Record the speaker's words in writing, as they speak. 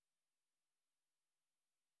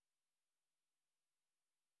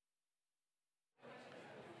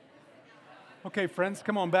Okay, friends,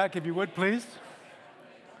 come on back if you would, please.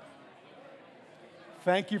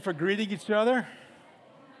 Thank you for greeting each other.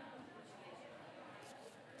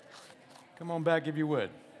 Come on back if you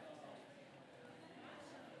would.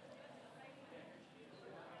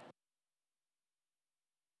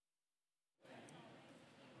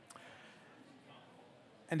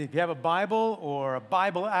 And if you have a Bible or a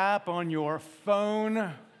Bible app on your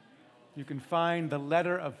phone, you can find the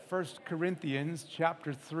letter of 1 Corinthians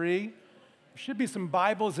chapter 3. There should be some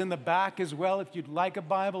Bibles in the back as well if you'd like a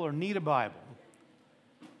Bible or need a Bible.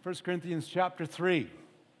 1 Corinthians chapter 3.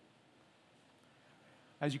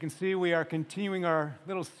 As you can see, we are continuing our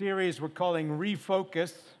little series we're calling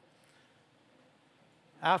Refocus.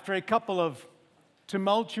 After a couple of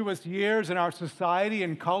tumultuous years in our society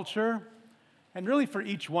and culture, and really for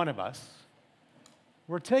each one of us,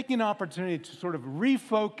 we're taking an opportunity to sort of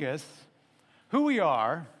refocus who we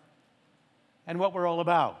are and what we're all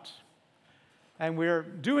about. And we're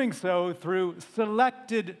doing so through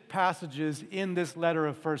selected passages in this letter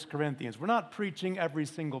of 1 Corinthians. We're not preaching every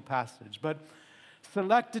single passage, but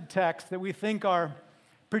selected texts that we think are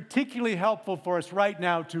particularly helpful for us right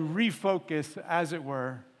now to refocus, as it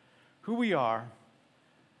were, who we are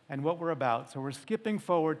and what we're about. So we're skipping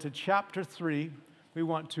forward to chapter 3. We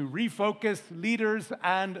want to refocus leaders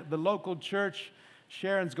and the local church.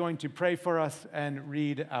 Sharon's going to pray for us and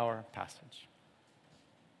read our passage.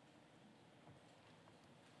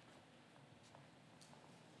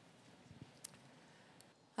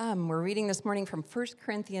 We're reading this morning from 1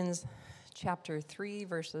 Corinthians chapter 3,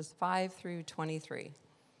 verses 5 through 23.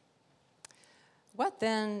 What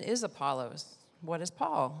then is Apollos? What is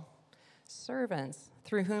Paul? Servants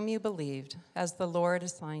through whom you believed, as the Lord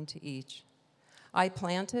assigned to each. I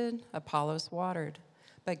planted, Apollos watered,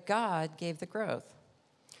 but God gave the growth.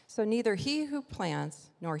 So neither he who plants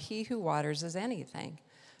nor he who waters is anything,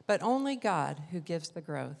 but only God who gives the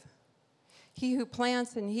growth. He who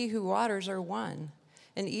plants and he who waters are one,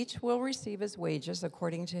 and each will receive his wages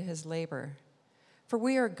according to his labor. For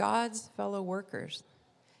we are God's fellow workers.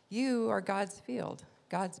 You are God's field,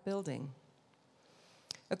 God's building.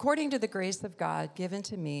 According to the grace of God given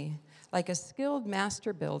to me, like a skilled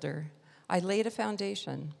master builder, I laid a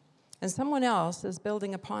foundation, and someone else is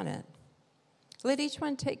building upon it. Let each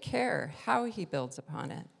one take care how he builds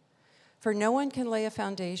upon it. For no one can lay a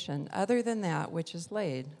foundation other than that which is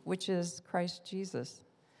laid, which is Christ Jesus.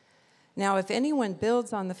 Now, if anyone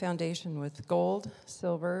builds on the foundation with gold,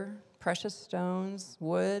 silver, precious stones,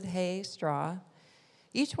 wood, hay, straw,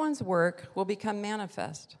 each one's work will become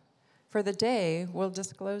manifest, for the day will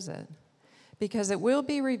disclose it, because it will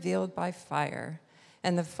be revealed by fire,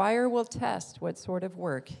 and the fire will test what sort of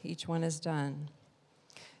work each one has done.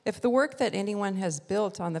 If the work that anyone has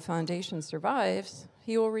built on the foundation survives,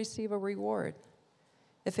 he will receive a reward.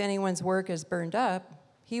 If anyone's work is burned up,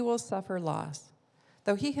 he will suffer loss,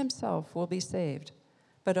 though he himself will be saved,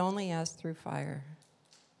 but only as through fire.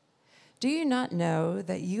 Do you not know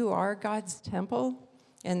that you are God's temple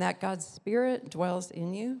and that God's Spirit dwells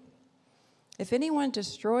in you? If anyone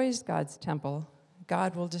destroys God's temple,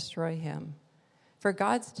 God will destroy him. For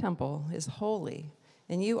God's temple is holy,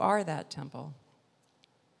 and you are that temple.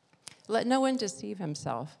 Let no one deceive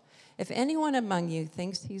himself. If anyone among you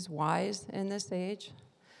thinks he's wise in this age,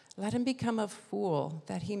 let him become a fool,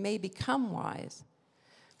 that he may become wise.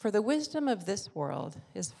 For the wisdom of this world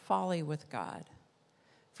is folly with God.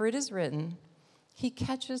 For it is written, He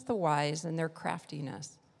catches the wise in their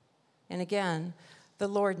craftiness. And again, the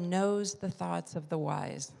Lord knows the thoughts of the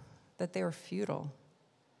wise, that they are futile.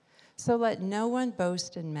 So let no one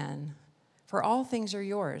boast in men, for all things are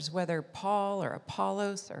yours, whether Paul or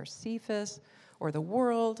Apollos or Cephas or the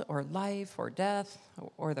world or life or death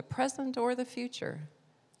or the present or the future.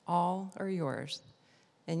 All are yours,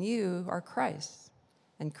 and you are Christ's.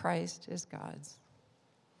 And Christ is God's.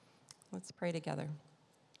 Let's pray together.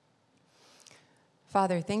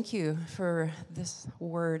 Father, thank you for this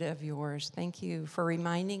word of yours. Thank you for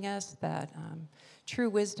reminding us that true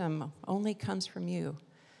wisdom only comes from you.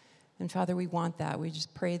 And Father, we want that. We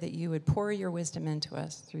just pray that you would pour your wisdom into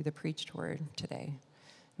us through the preached word today.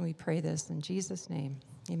 And we pray this in Jesus' name.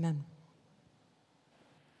 Amen.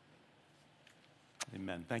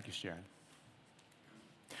 Amen. Thank you, Sharon.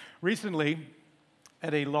 Recently,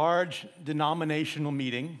 at a large denominational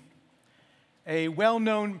meeting, a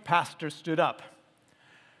well-known pastor stood up.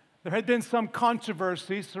 There had been some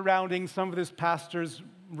controversy surrounding some of this pastor's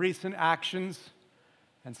recent actions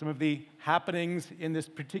and some of the happenings in this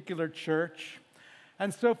particular church.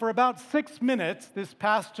 And so for about 6 minutes, this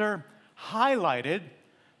pastor highlighted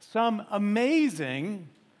some amazing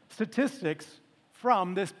statistics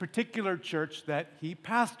from this particular church that he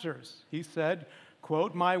pastors. He said,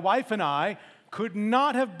 quote, "My wife and I could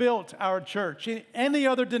not have built our church in any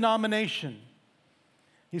other denomination."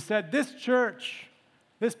 He said,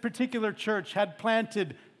 this particular church had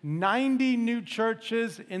planted 90 new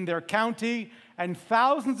churches in their county and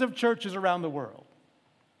thousands of churches around the world.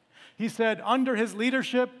 He said, under his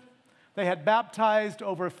leadership, they had baptized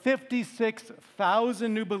over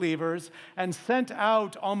 56,000 new believers and sent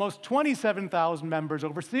out almost 27,000 members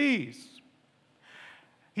overseas.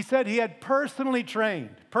 He said he had personally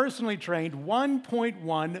trained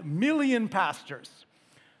 1.1 million pastors,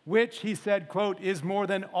 which he said, quote, "is more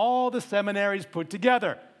than all the seminaries put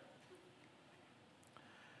together."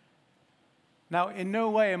 Now, in no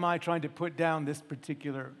way am I trying to put down this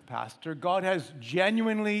particular pastor. God has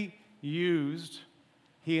genuinely used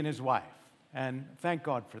he and his wife, and thank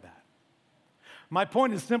God for that. My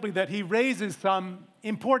point is simply that he raises some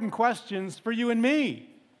important questions for you and me.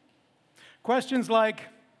 Questions like,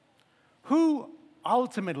 who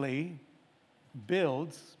ultimately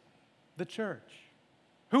builds the church?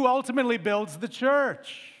 Who ultimately builds the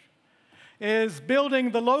church? Is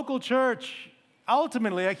building the local church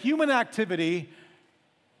ultimately a human activity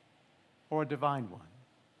or a divine one?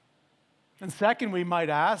 And second, we might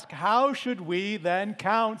ask, how should we then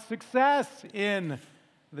count success in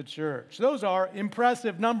the church? Those are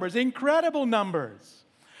impressive numbers, incredible numbers.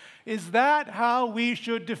 Is that how we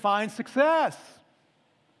should define success?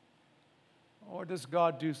 Or does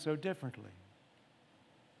God do so differently?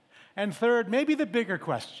 And third, maybe the bigger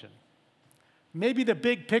question, maybe the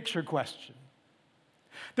big picture question.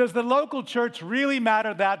 Does the local church really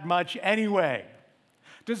matter that much anyway?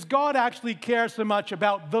 Does God actually care so much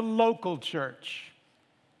about the local church?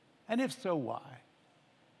 And if so, why?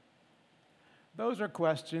 Those are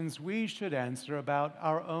questions we should answer about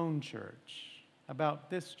our own church, about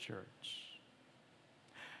this church.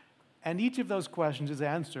 And each of those questions is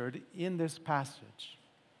answered in this passage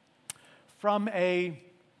from a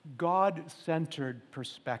God-centered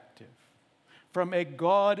perspective. From a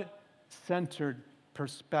God-centered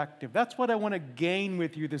perspective. That's what I want to gain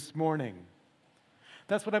with you this morning.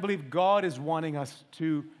 That's what I believe God is wanting us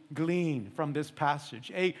to glean from this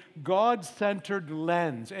passage. A God-centered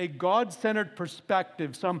lens, a God-centered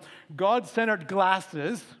perspective, some God-centered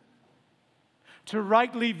glasses to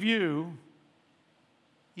rightly view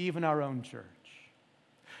even our own church.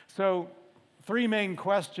 So, three main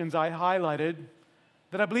questions I highlighted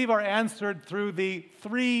that I believe are answered through the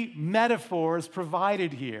three metaphors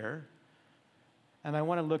provided here, and I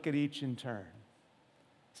want to look at each in turn.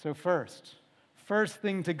 So first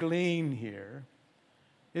thing to glean here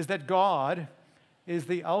is that God is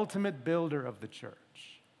the ultimate builder of the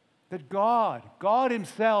church. That God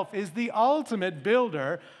himself is the ultimate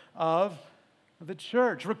builder of the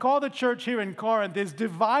church. Recall the church here in Corinth is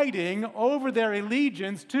dividing over their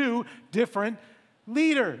allegiance to different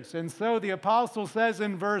leaders. And so the apostle says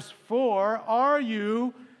in verse 4, are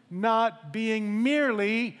you not being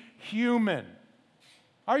merely human?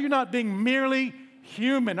 Are you not being merely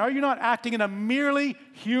human? Are you not acting in a merely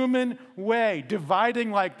human way,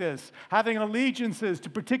 dividing like this, having allegiances to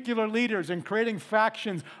particular leaders and creating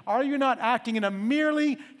factions? Are you not acting in a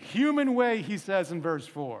merely human way, he says in verse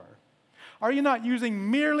 4? Are you not using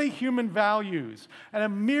merely human values and a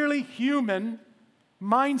merely human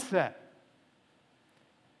mindset?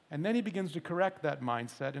 And then he begins to correct that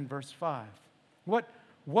mindset in verse 5.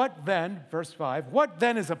 What then, verse 5, what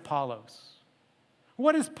then is Apollos?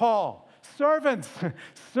 What is Paul?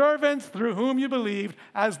 Servants through whom you believed,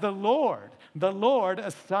 as the Lord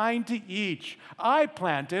assigned to each. I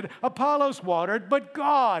planted, Apollos watered, but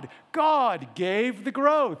God gave the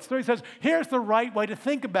growth. So he says, here's the right way to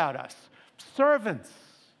think about us. Servants.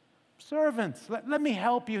 Let me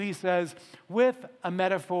help you, he says, with a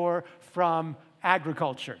metaphor from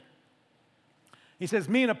agriculture. He says,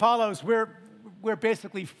 me and Apollos, we're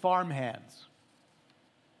basically farmhands.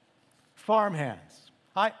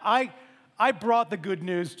 I brought the good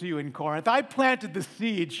news to you in Corinth. I planted the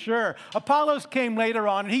seed, sure. Apollos came later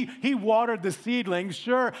on, and he watered the seedlings,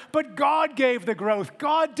 sure. But God gave the growth.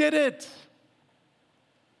 God did it.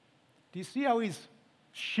 Do you see how he's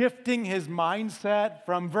shifting his mindset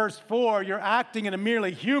from verse 4, you're acting in a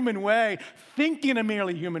merely human way, thinking in a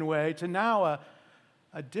merely human way, to now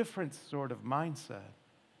a different sort of mindset?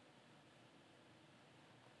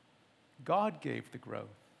 God gave the growth.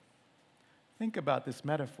 Think about this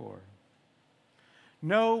metaphor.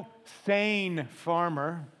 No sane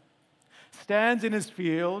farmer stands in his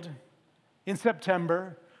field in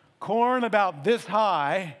September, corn about this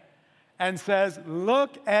high, and says,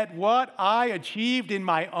 look at what I achieved in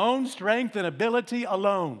my own strength and ability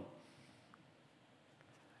alone.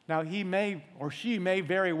 Now, he may or she may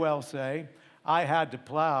very well say, I had to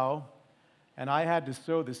plow, and I had to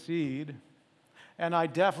sow the seed, and I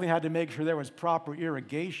definitely had to make sure there was proper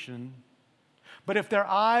irrigation. But if their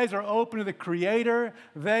eyes are open to the Creator,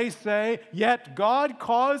 they say, yet God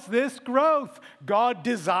caused this growth. God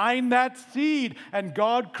designed that seed, and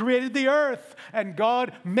God created the earth, and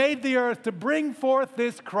God made the earth to bring forth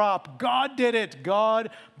this crop. God did it. God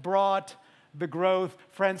brought the growth.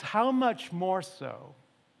 Friends, how much more so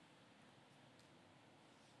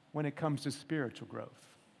when it comes to spiritual growth?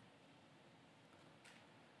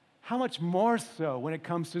 How much more so when it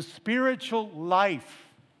comes to spiritual life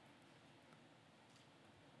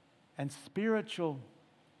and spiritual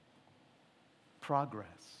progress?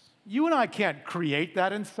 You and I can't create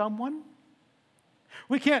that in someone.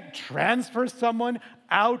 We can't transfer someone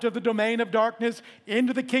out of the domain of darkness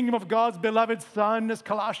into the kingdom of God's beloved Son, as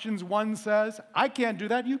Colossians 1 says. I can't do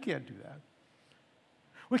that. You can't do that.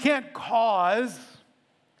 We can't cause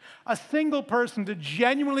a single person to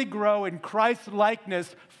genuinely grow in Christ's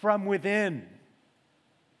likeness from within.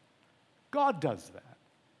 God does that.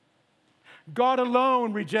 God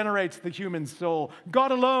alone regenerates the human soul.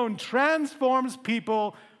 God alone transforms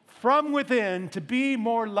people from within to be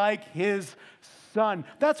more like His Son.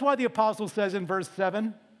 That's why the apostle says in verse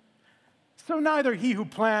 7, so neither he who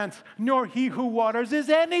plants nor he who waters is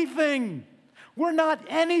anything. We're not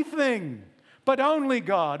anything, but only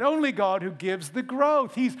God who gives the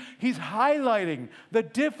growth. He's highlighting the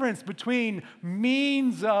difference between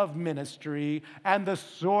means of ministry and the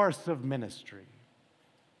source of ministry.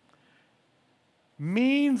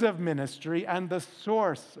 Means of ministry and the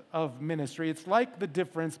source of ministry. It's like the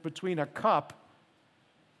difference between a cup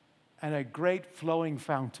and a great flowing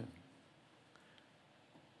fountain.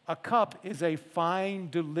 A cup is a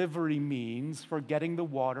fine delivery means for getting the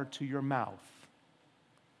water to your mouth.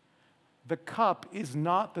 The cup is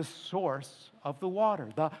not the source of the water.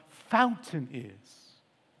 The fountain is.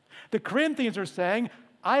 The Corinthians are saying,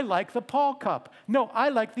 I like the Paul cup. No, I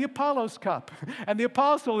like the Apollos cup. And the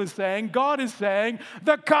apostle is saying, God is saying,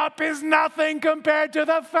 the cup is nothing compared to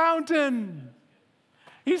the fountain.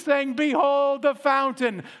 He's saying, behold the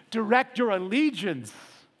fountain. Direct your allegiance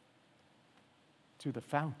to the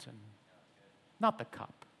fountain, not the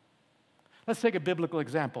cup. Let's take a biblical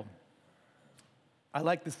example. I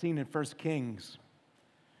like the scene in 1 Kings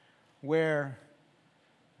where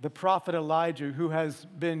the prophet Elijah, who has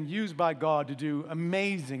been used by God to do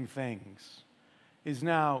amazing things, is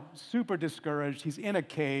now super discouraged. He's in a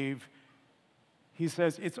cave. He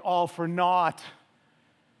says, it's all for naught.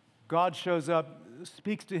 God shows up,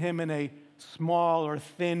 speaks to him in a small or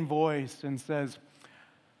thin voice and says,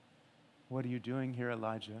 what are you doing here,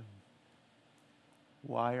 Elijah?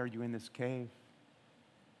 Why are you in this cave?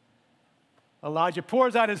 Elijah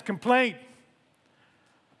pours out his complaint.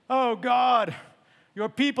 Oh God, your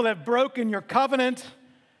people have broken your covenant.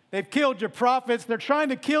 They've killed your prophets. They're trying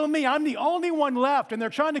to kill me. I'm the only one left, and they're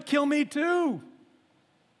trying to kill me too.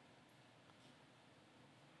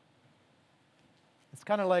 It's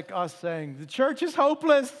kind of like us saying, the church is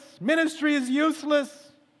hopeless. Ministry is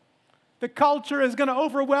useless. The culture is going to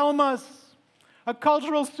overwhelm us. A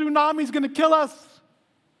cultural tsunami is going to kill us.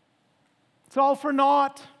 It's all for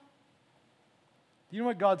naught. You know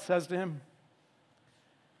what God says to him?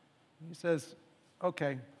 He says,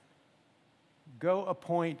 okay, go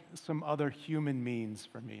appoint some other human means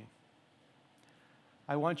for me.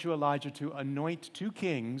 I want you, Elijah, to anoint 2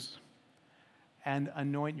 kings and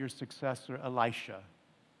anoint your successor, Elisha,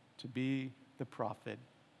 to be the prophet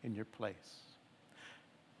in your place.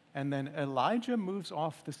 And then Elijah moves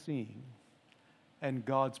off the scene, and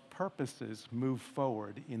God's purposes move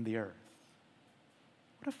forward in the earth.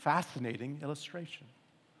 What a fascinating illustration.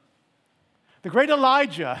 The great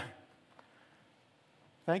Elijah,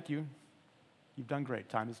 thank you. You've done great.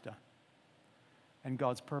 Time is done. And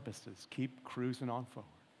God's purposes keep cruising on forward.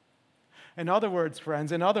 In other words,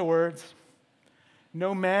 friends,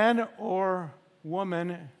 no man or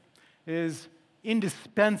woman is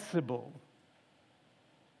indispensable.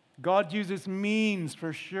 God uses means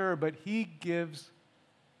for sure, but He gives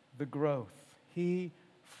the growth. He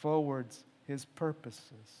forwards His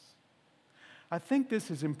purposes. I think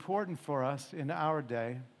this is important for us in our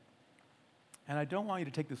day, and I don't want you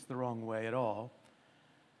to take this the wrong way at all,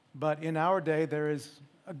 but in our day there is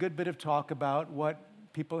a good bit of talk about what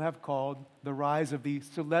people have called the rise of the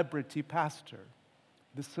celebrity pastor.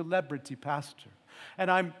 The celebrity pastor.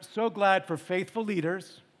 And I'm so glad for faithful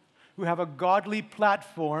leaders who have a godly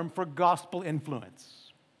platform for gospel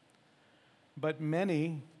influence. But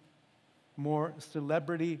many more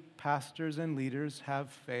celebrity pastors and leaders have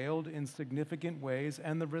failed in significant ways,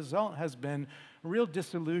 and the result has been real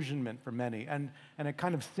disillusionment for many and a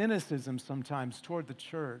kind of cynicism sometimes toward the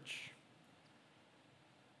church.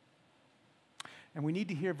 And we need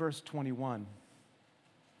to hear verse 21,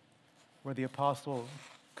 where the apostle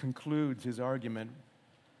concludes his argument.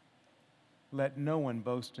 Let no one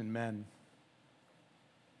boast in men.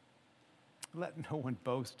 Let no one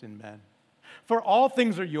boast in men. For all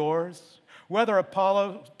things are yours, whether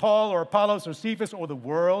Paul or Apollos or Cephas or the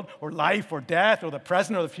world or life or death or the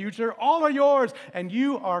present or the future, all are yours, and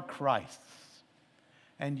you are Christ's.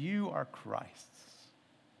 And you are Christ's,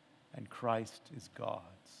 and Christ is God's.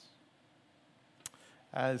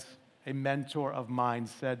 As a mentor of mine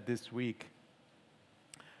said this week,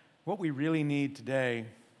 what we really need today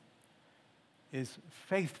is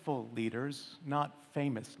faithful leaders, not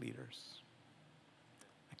famous leaders.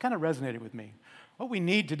 It kind of resonated with me. What we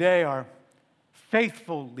need today are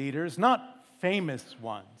faithful leaders, not famous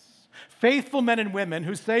ones. Faithful men and women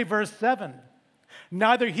who say, verse 7,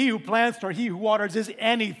 neither he who plants nor he who waters is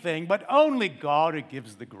anything, but only God who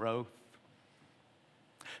gives the growth.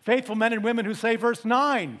 Faithful men and women who say, verse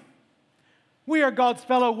 9, we are God's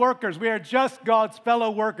fellow workers. We are just God's fellow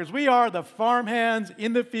workers. We are the farmhands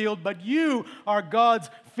in the field, but you are God's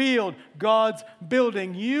field, God's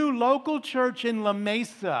building. You, local church in La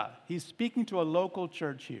Mesa, he's speaking to a local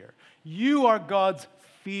church here. You are God's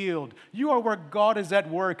field. You are where God is at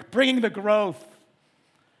work, bringing the growth,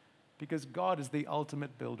 because God is the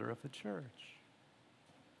ultimate builder of the church.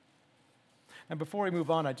 And before we move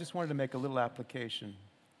on, I just wanted to make a little application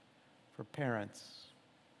for parents.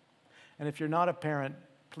 And if you're not a parent,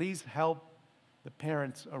 please help the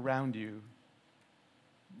parents around you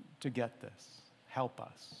to get this. Help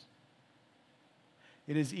us.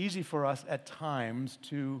 It is easy for us at times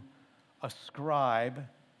to ascribe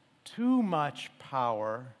too much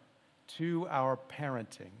power to our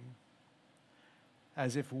parenting,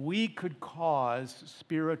 as if we could cause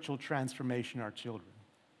spiritual transformation in our children.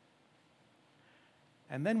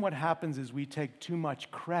 And then what happens is we take too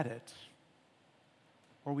much credit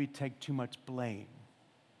or we take too much blame.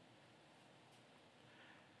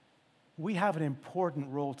 We have an important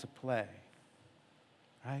role to play,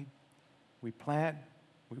 right? We plant,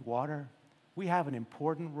 we water. We have an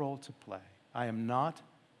important role to play. I am not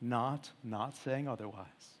saying otherwise.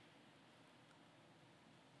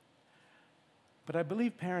 But I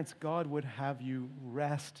believe, parents, God would have you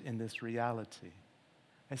rest in this reality,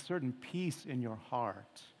 a certain peace in your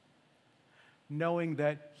heart, knowing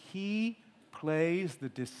that He plays the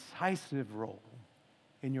decisive role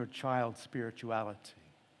in your child's spirituality.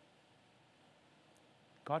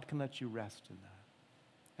 God can let you rest in that.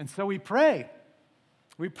 And so we pray.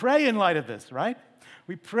 We pray in light of this, right?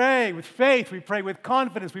 We pray with faith. We pray with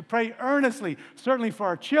confidence. We pray earnestly, certainly for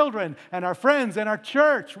our children and our friends and our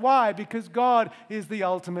church. Why? Because God is the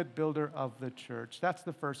ultimate builder of the church. That's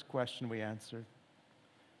the first question we answered.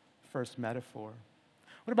 First metaphor.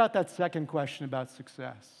 What about that second question about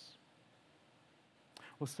success?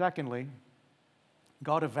 Well, secondly,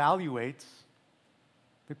 God evaluates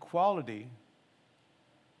the quality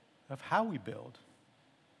of how we build.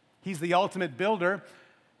 He's the ultimate builder.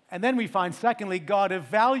 And then we find, secondly, God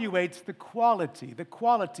evaluates the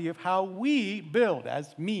quality of how we build,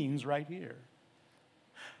 as means right here.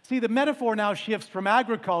 See, the metaphor now shifts from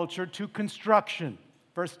agriculture to construction.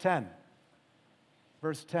 Verse 10.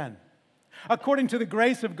 Verse 10. According to the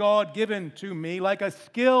grace of God given to me, like a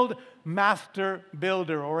skilled master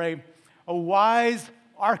builder or a wise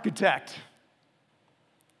architect,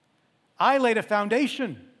 I laid a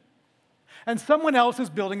foundation, and someone else is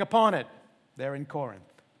building upon it. There in Corinth.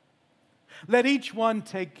 Let each one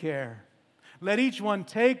take care. Let each one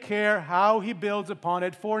take care how he builds upon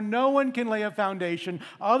it, for no one can lay a foundation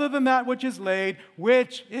other than that which is laid,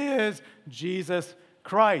 which is Jesus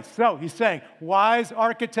Christ. So he's saying, wise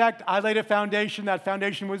architect, I laid a foundation. That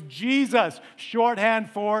foundation was Jesus. Shorthand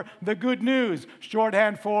for the good news.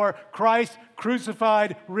 Shorthand for Christ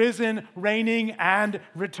crucified, risen, reigning, and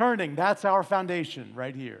returning. That's our foundation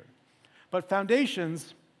right here. But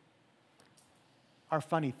foundations are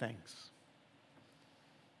funny things.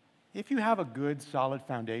 If you have a good, solid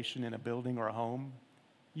foundation in a building or a home,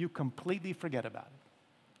 you completely forget about it.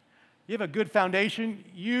 You have a good foundation,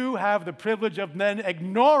 you have the privilege of then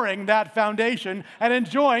ignoring that foundation and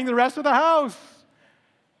enjoying the rest of the house.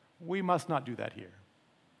 We must not do that here.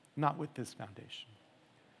 Not with this foundation.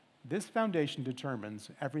 This foundation determines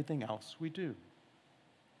everything else we do.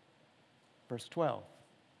 Verse 12.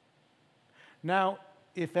 Now,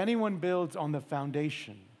 if anyone builds on the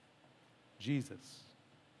foundation, Jesus,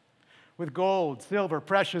 with gold, silver,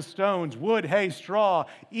 precious stones, wood, hay, straw.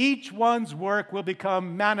 Each one's work will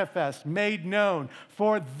become manifest, made known,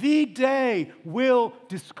 for the day will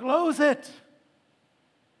disclose it.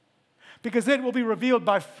 Because it will be revealed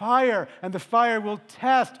by fire, and the fire will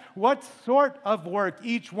test what sort of work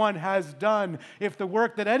each one has done. If the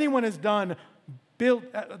work that anyone has built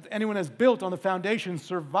on the foundation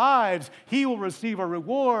survives, he will receive a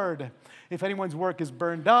reward. If anyone's work is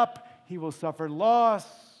burned up, he will suffer loss,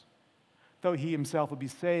 though he himself will be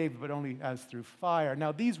saved, but only as through fire.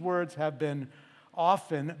 Now, these words have been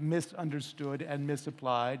often misunderstood and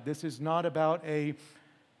misapplied. This is not about a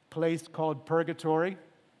place called purgatory,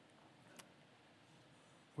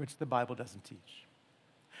 which the Bible doesn't teach.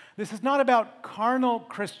 This is not about carnal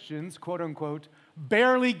Christians, quote unquote,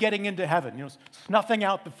 barely getting into heaven, snuffing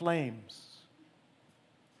out the flames.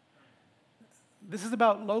 This is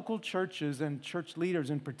about local churches and church leaders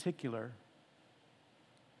in particular,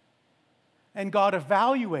 and God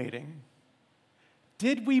evaluating,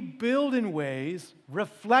 did we build in ways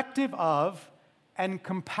reflective of and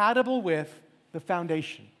compatible with the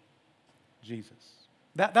foundation, Jesus?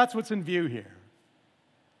 That's what's in view here.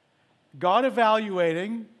 God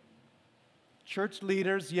evaluating church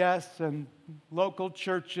leaders, yes, and local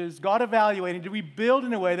churches. God evaluating, did we build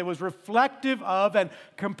in a way that was reflective of and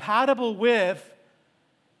compatible with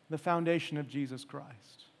the foundation of Jesus Christ?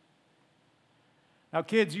 Now,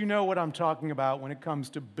 kids, you know what I'm talking about when it comes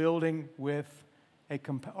to building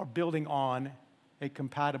building on a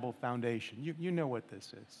compatible foundation. You know what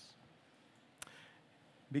this is.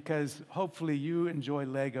 Because hopefully you enjoy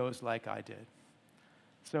Legos like I did.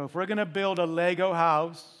 So if we're going to build a Lego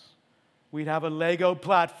house, we'd have a Lego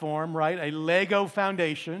platform, right? A Lego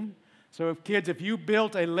foundation. So if you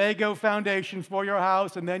built a Lego foundation for your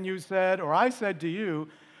house and then you said, or I said to you,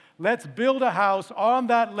 let's build a house on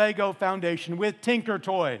that Lego foundation with Tinker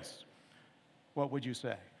toys, what would you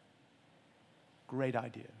say? Great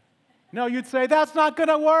idea. No, you'd say, that's not going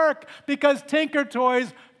to work because Tinker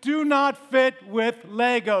toys do not fit with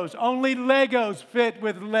Legos. Only Legos fit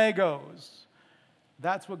with Legos.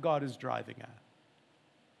 That's what God is driving at.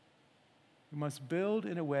 We must build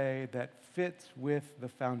in a way that fits with the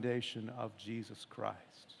foundation of Jesus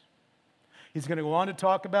Christ. He's going to go on to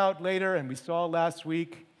talk about later, and we saw last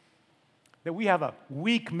week, that we have a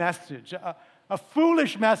weak message, a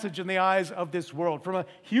foolish message in the eyes of this world. From a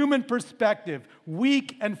human perspective,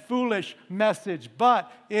 weak and foolish message,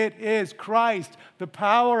 but it is Christ, the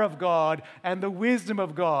power of God and the wisdom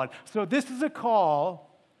of God. So this is a call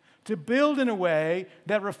to build in a way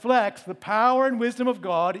that reflects the power and wisdom of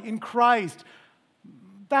God in Christ.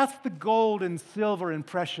 That's the gold and silver and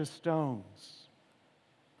precious stones,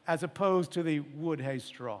 as opposed to the wood, hay,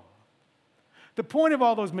 straw. The point of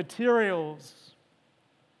all those materials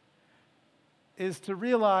is to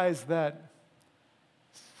realize that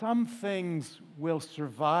some things will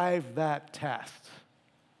survive that test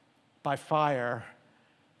by fire,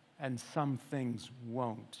 and some things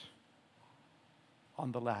won't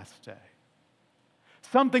on the last day.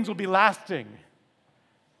 Some things will be lasting,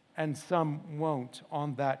 and some won't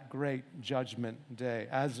on that great judgment day.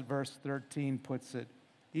 As verse 13 puts it,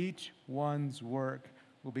 each one's work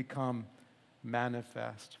will become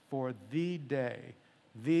manifest, for the day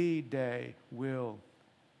will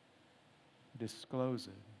disclose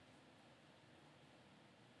it.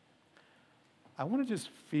 I want to just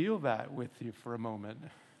feel that with you for a moment.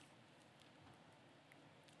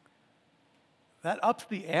 That ups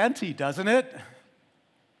the ante, doesn't it?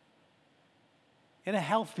 In a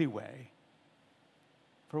healthy way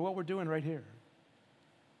for what we're doing right here.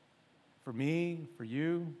 For me, for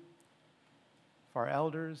you, for our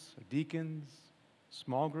elders, our deacons,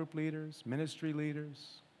 small group leaders, ministry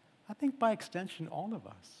leaders. I think by extension, all of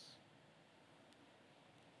us.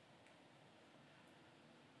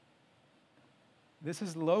 This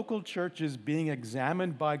is local churches being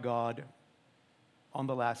examined by God on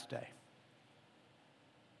the last day.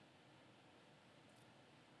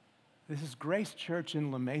 This is Grace Church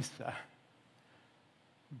in La Mesa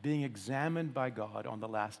being examined by God on the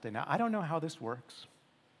last day. Now, I don't know how this works,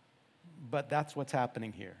 but that's what's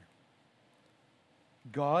happening here.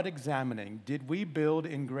 God examining, did we build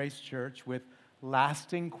in Grace Church with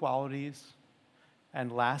lasting qualities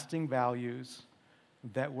and lasting values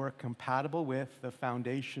that were compatible with the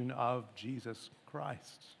foundation of Jesus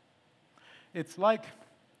Christ? It's like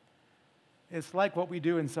what we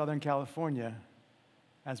do in Southern California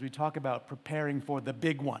as we talk about preparing for the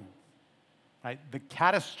big one, right? The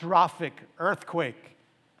catastrophic earthquake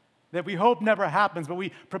that we hope never happens, but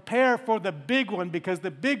we prepare for the big one because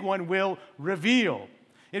the big one will reveal.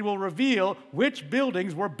 It will reveal which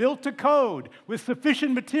buildings were built to code with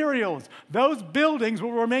sufficient materials. Those buildings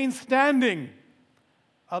will remain standing.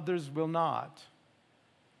 Others will not.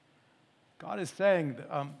 God is saying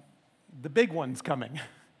the big one's coming.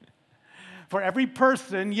 For every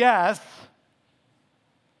person, yes,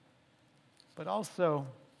 but also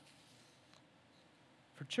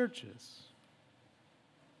for churches.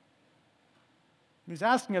 He's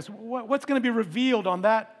asking us, what's going to be revealed on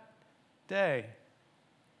that day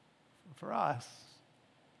for us?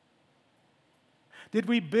 Did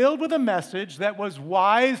we build with a message that was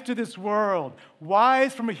wise to this world,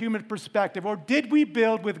 wise from a human perspective, or did we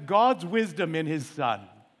build with God's wisdom in His Son?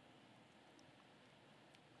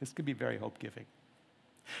 This could be very hope-giving.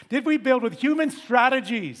 Did we build with human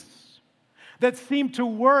strategies that seem to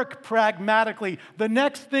work pragmatically, the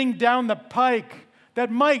next thing down the pike that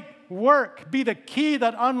might work, be the key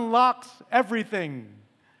that unlocks everything?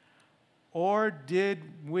 Or did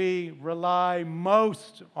we rely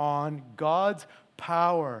most on God's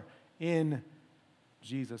power in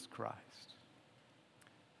Jesus Christ?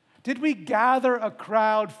 Did we gather a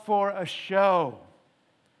crowd for a show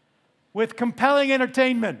with compelling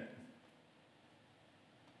entertainment?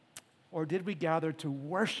 Or did we gather to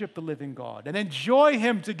worship the living God and enjoy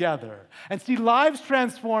Him together and see lives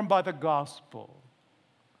transformed by the gospel?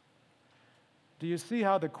 Do you see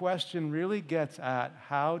how the question really gets at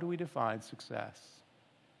how do we define success?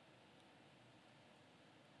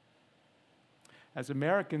 As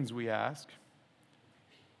Americans, we ask,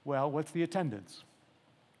 well, what's the attendance?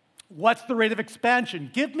 What's the rate of expansion?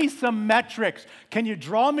 Give me some metrics. Can you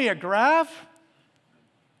draw me a graph?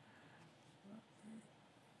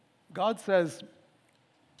 God says,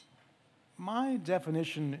 my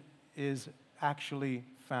definition is actually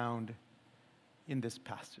found in this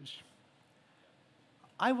passage.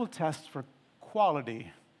 I will test for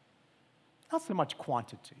quality, not so much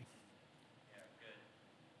quantity.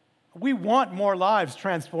 We want more lives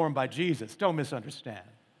transformed by Jesus. Don't misunderstand.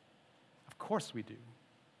 Of course we do.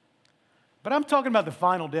 But I'm talking about the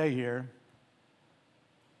final day here.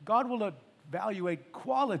 God will evaluate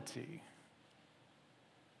quality.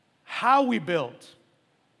 How we built,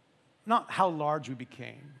 not how large we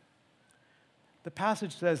became. The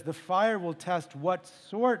passage says the fire will test what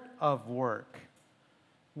sort of work,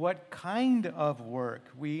 what kind of work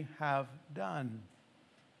we have done.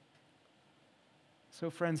 So,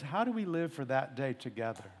 friends, how do we live for that day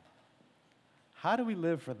together? How do we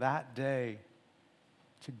live for that day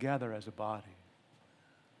together as a body?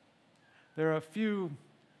 There are a few,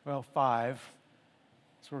 well, 5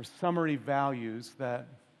 sort of summary values that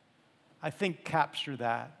I think capture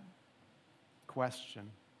that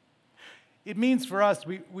question. It means for us,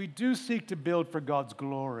 we do seek to build for God's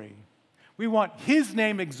glory. We want His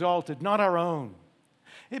name exalted, not our own.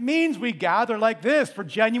 It means we gather like this for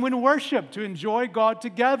genuine worship, to enjoy God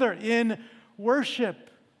together in worship,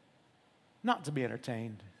 not to be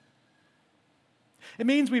entertained. It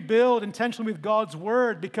means we build intentionally with God's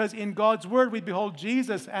Word, because in God's Word we behold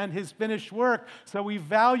Jesus and His finished work. So we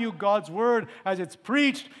value God's Word as it's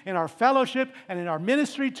preached in our fellowship and in our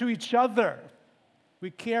ministry to each other. We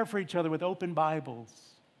care for each other with open Bibles.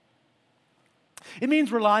 It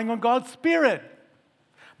means relying on God's Spirit.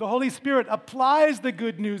 The Holy Spirit applies the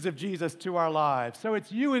good news of Jesus to our lives. So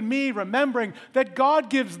it's you and me remembering that God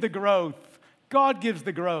gives the growth. God gives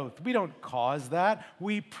the growth. We don't cause that.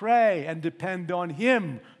 We pray and depend on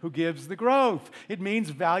Him who gives the growth. It means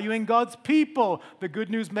valuing God's people. The good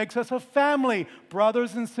news makes us a family,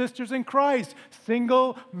 brothers and sisters in Christ.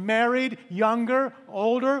 Single, married, younger,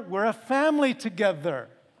 older, we're a family together.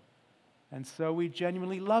 And so we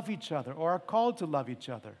genuinely love each other, or are called to love each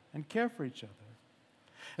other and care for each other.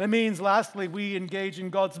 And it means, lastly, we engage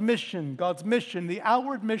in God's mission, the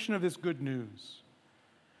outward mission of this good news.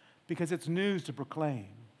 Because it's news to proclaim.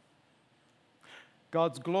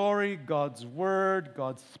 God's glory, God's word,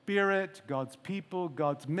 God's spirit, God's people,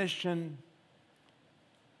 God's mission.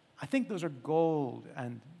 I think those are gold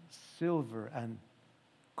and silver and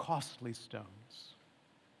costly stones.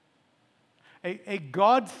 A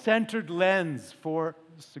God-centered lens for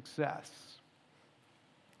success.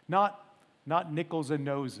 Not nickels and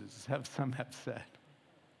noses, some have said.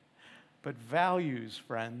 But values,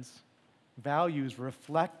 friends. Values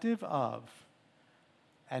reflective of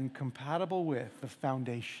and compatible with the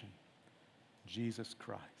foundation, Jesus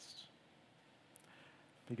Christ.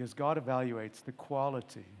 Because God evaluates the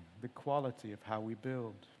quality of how we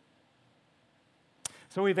build.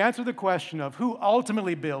 So we've answered the question of who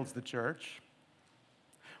ultimately builds the church.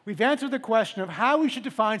 We've answered the question of how we should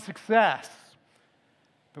define success.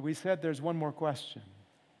 But we said there's one more question.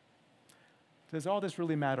 Does all this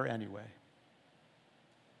really matter anyway?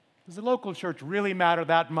 Does the local church really matter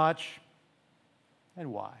that much?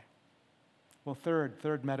 And why? Well,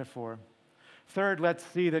 third metaphor. Third, let's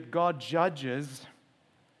see that God judges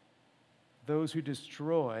those who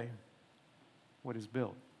destroy what is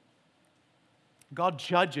built. God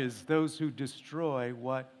judges those who destroy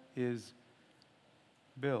what is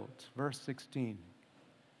built. Verse 16.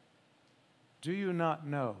 Do you not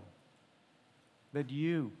know that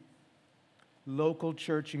you, local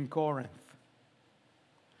church in Corinth,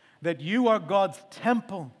 that you are God's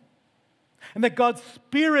temple, and that God's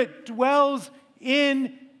Spirit dwells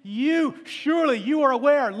in you? Surely you are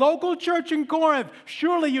aware, local church in Corinth,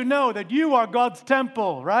 surely you know that you are God's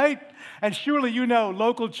temple, right? And surely you know,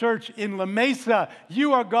 local church in La Mesa,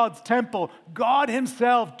 you are God's temple, God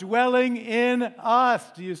Himself dwelling in us.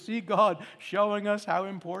 Do you see God showing us how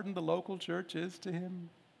important the local church is to Him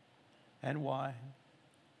and why?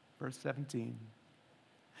 Verse 17.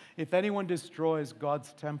 If anyone destroys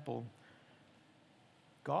God's temple,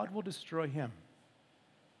 God will destroy him.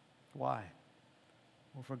 Why?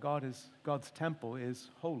 Well, for God's temple is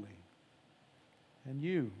holy, and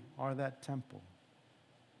you are that temple.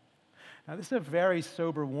 Now, this is a very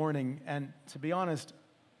sober warning, and to be honest,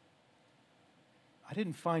 I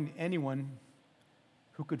didn't find anyone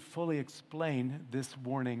who could fully explain this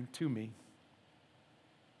warning to me.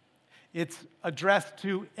 It's addressed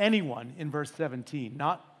to anyone in verse 17,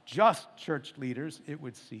 not just church leaders, it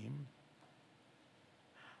would seem.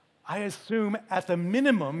 I assume at the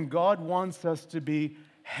minimum, God wants us to be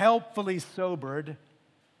helpfully sobered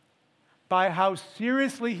by how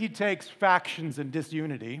seriously He takes factions and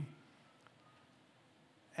disunity,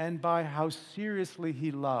 and by how seriously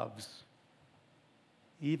He loves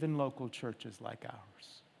even local churches like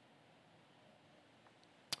ours.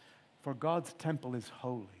 For God's temple is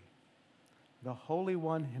holy, the Holy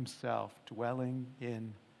One Himself dwelling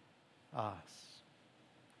in us.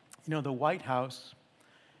 You know, the White House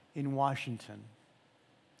in Washington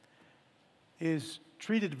is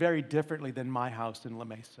treated very differently than my house in La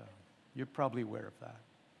Mesa. You're probably aware of that.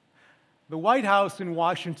 The White House in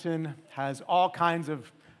Washington has all kinds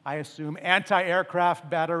of, I assume, anti-aircraft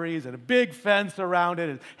batteries and a big fence around it.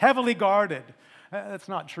 It's heavily guarded. That's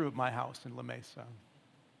not true at my house in La Mesa.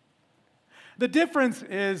 The difference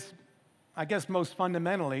is, I guess most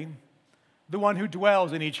fundamentally, the one who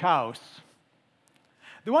dwells in each house.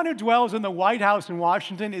 The one who dwells in the White House in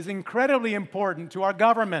Washington is incredibly important to our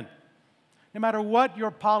government, no matter what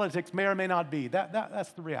your politics may or may not be.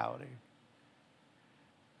 That's the reality.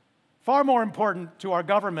 Far more important to our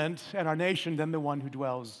government and our nation than the one who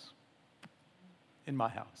dwells in my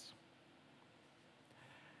house.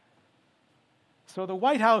 So the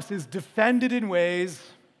White House is defended in ways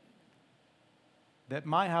that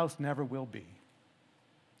my house never will be.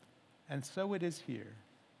 And so it is here.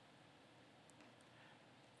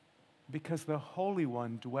 Because the Holy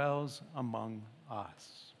One dwells among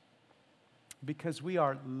us. Because we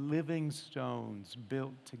are living stones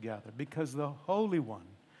built together. Because the Holy One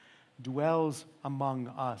dwells among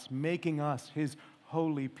us, making us His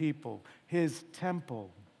holy people, His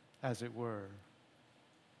temple, as it were.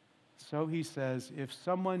 So He says, if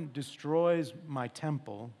someone destroys my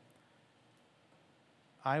temple,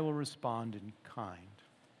 I will respond in kind.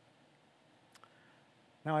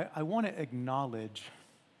 Now, I want to acknowledge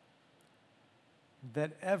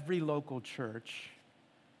that every local church,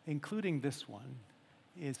 including this one,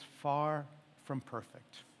 is far from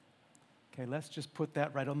perfect. Okay, let's just put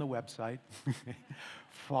that right on the website.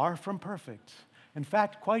 Far from perfect. In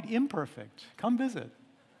fact, quite imperfect. Come visit.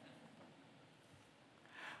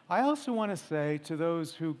 I also want to say to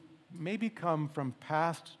those who maybe come from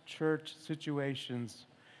past church situations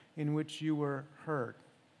in which you were hurt,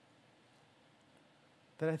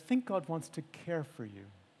 that I think God wants to care for you.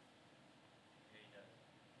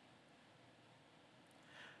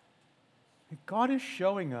 God is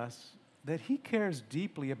showing us that He cares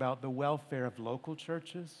deeply about the welfare of local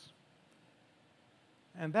churches,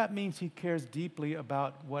 and that means He cares deeply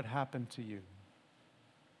about what happened to you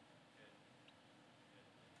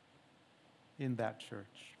in that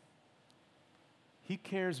church. He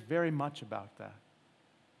cares very much about that.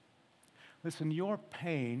 Listen, your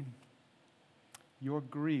pain, your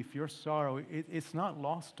grief, your sorrow, it's not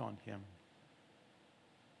lost on Him.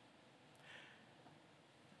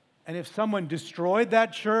 And if someone destroyed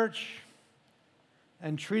that church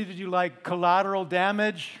and treated you like collateral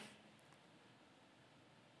damage,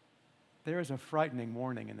 there is a frightening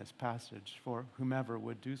warning in this passage for whomever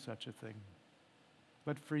would do such a thing.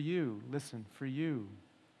 But for you, listen, for you,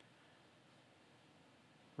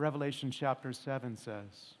 Revelation chapter 7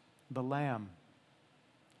 says, the Lamb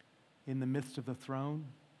in the midst of the throne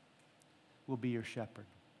will be your shepherd.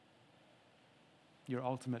 your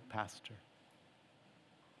ultimate pastor.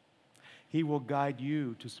 He will guide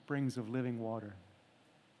you to springs of living water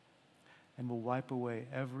and will wipe away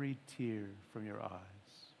every tear from your eyes.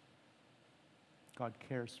 God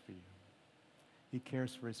cares for you. He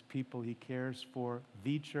cares for his people. He cares for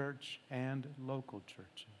the church and local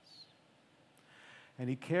churches. And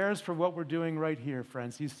he cares for what we're doing right here,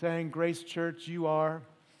 friends. He's saying, Grace Church, you are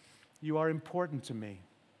important to me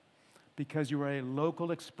because you are a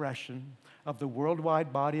local expression of the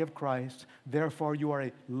worldwide body of Christ. Therefore, you are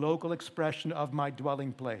a local expression of my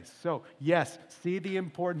dwelling place. So, yes, see the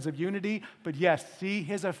importance of unity, but yes, see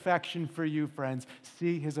his affection for you, friends.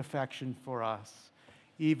 See his affection for us,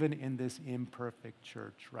 even in this imperfect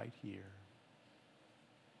church right here.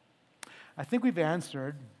 I think we've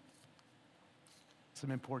answered some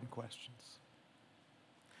important questions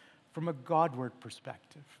from a Godward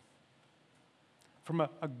perspective, from a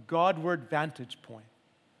Godward vantage point.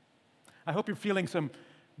 I hope you're feeling some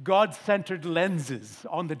God-centered lenses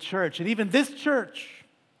on the church, and even this church.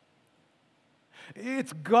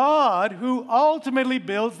 It's God who ultimately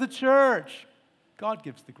builds the church. God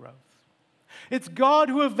gives the growth. It's God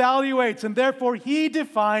who evaluates, and therefore he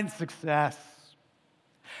defines success.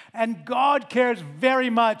 And God cares very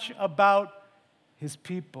much about his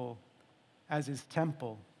people as his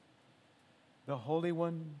temple, the Holy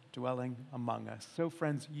One dwelling among us. So,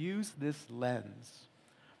 friends, use this lens.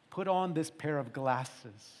 Put on this pair of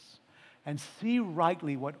glasses and see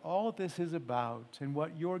rightly what all this is about and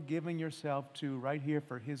what you're giving yourself to right here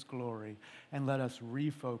for his glory. And let us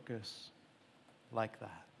refocus like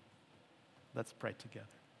that. Let's pray together.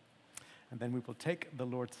 And then we will take the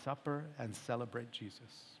Lord's Supper and celebrate Jesus.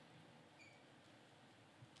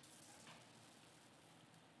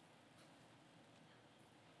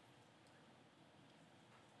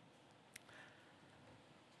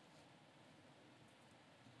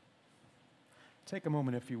 Take a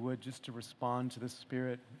moment, if you would, just to respond to the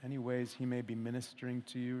Spirit, any ways he may be ministering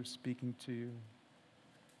to you or speaking to you.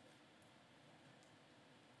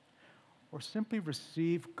 Or simply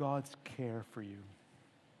receive God's care for you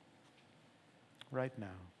right now.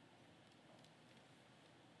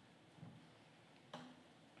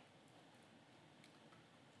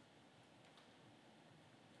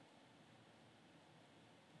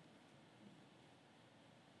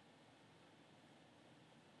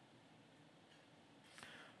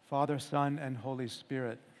 Father, Son, and Holy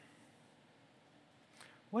Spirit,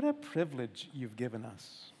 what a privilege you've given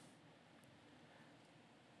us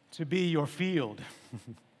to be your field,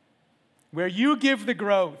 where you give the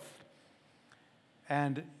growth.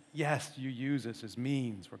 And yes, you use us as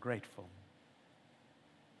means. We're grateful.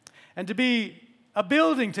 And to be a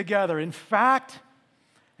building together, in fact,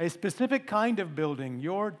 a specific kind of building,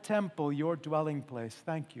 your temple, your dwelling place.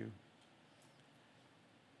 Thank you.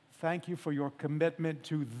 Thank you for your commitment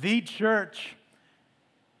to the church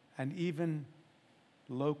and even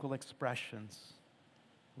local expressions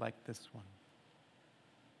like this one.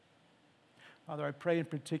 Father, I pray in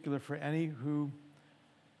particular for any who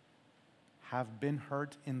have been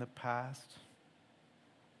hurt in the past,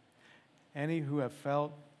 any who have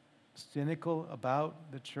felt cynical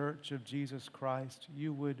about the Church of Jesus Christ.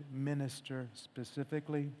 You would minister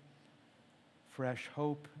specifically fresh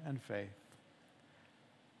hope and faith,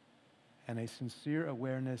 and a sincere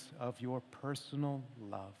awareness of your personal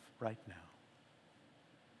love right now.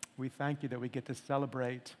 We thank you that we get to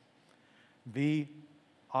celebrate the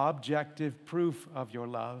objective proof of your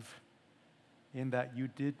love in that you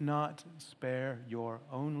did not spare your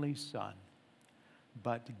only Son,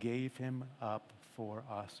 but gave him up for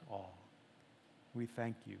us all. We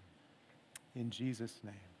thank you. In Jesus'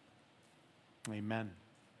 name, amen.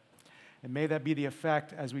 And may that be the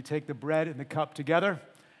effect as we take the bread and the cup together,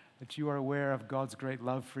 that you are aware of God's great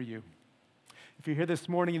love for you. If you're here this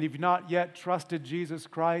morning and you've not yet trusted Jesus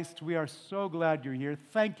Christ, we are so glad you're here.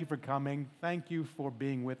 Thank you for coming. Thank you for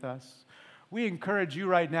being with us. We encourage you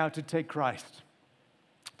right now to take Christ,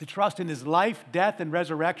 to trust in his life, death, and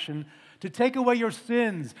resurrection, to take away your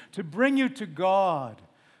sins, to bring you to God.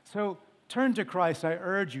 So turn to Christ, I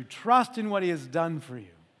urge you. Trust in what he has done for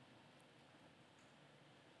you.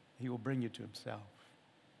 He will bring you to himself.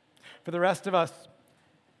 For the rest of us,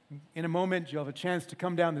 in a moment, you'll have a chance to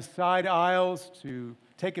come down the side aisles to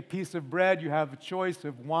take a piece of bread. You have a choice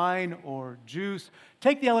of wine or juice.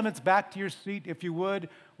 Take the elements back to your seat, if you would.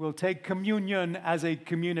 We'll take communion as a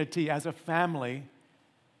community, as a family,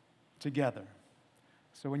 together.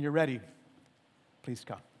 So when you're ready, please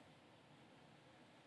come.